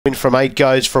win from 8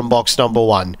 goes from box number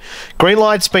 1. Green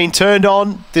light's been turned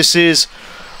on. This is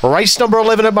race number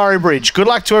 11 at Murray-Bridge. Good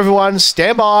luck to everyone.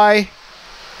 Stand by.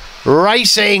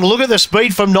 Racing. Look at the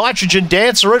speed from Nitrogen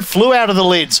Dancer. It flew out of the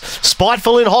lids.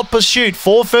 Spiteful in hot pursuit.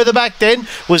 4 further back then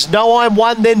was No I'm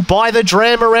One. Then By the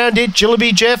Dram around it.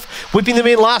 Jillaby Jeff whipping them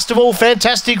in last of all.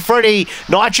 Fantastic Freddy.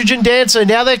 Nitrogen Dancer.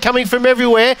 Now they're coming from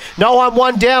everywhere. No I'm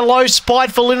One down low.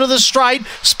 Spiteful into the straight.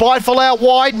 Spiteful out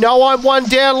wide. No I'm One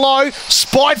down low.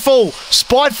 Spiteful.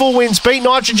 Spiteful wins. Beat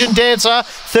Nitrogen Dancer.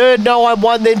 Third No I'm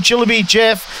One. Then Jillaby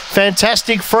Jeff.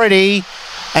 Fantastic Freddy.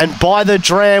 And By the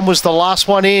Dram was the last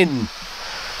one in.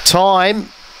 Time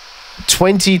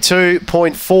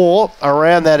 22.4,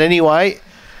 around that anyway.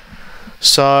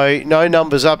 So no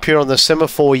numbers up here on the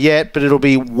semaphore yet, but it'll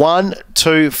be 1,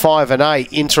 2, 5 and 8.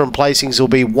 Interim placings will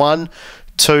be 1,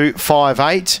 2, 5,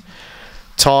 8.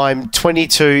 Time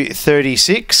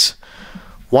 22.36.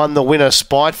 Won the winner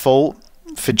Spiteful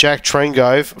for Jack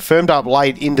Trengove. Firmed up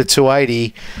late into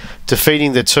 280.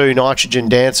 Defeating the 2 Nitrogen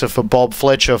Dancer for Bob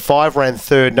Fletcher. 5 ran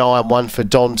third, No I'm One for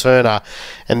Don Turner.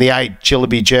 And the 8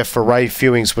 Jillaby Jeff for Ray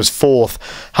Fewings was 4th.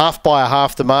 Half by a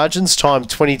half the margins. Time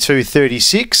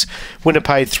 22.36. Winner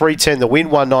paid $3.10 the win,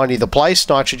 $1.90 the place.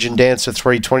 Nitrogen Dancer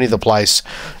 $3.20 the place.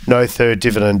 No third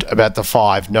dividend about the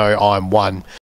 5 No I'm One.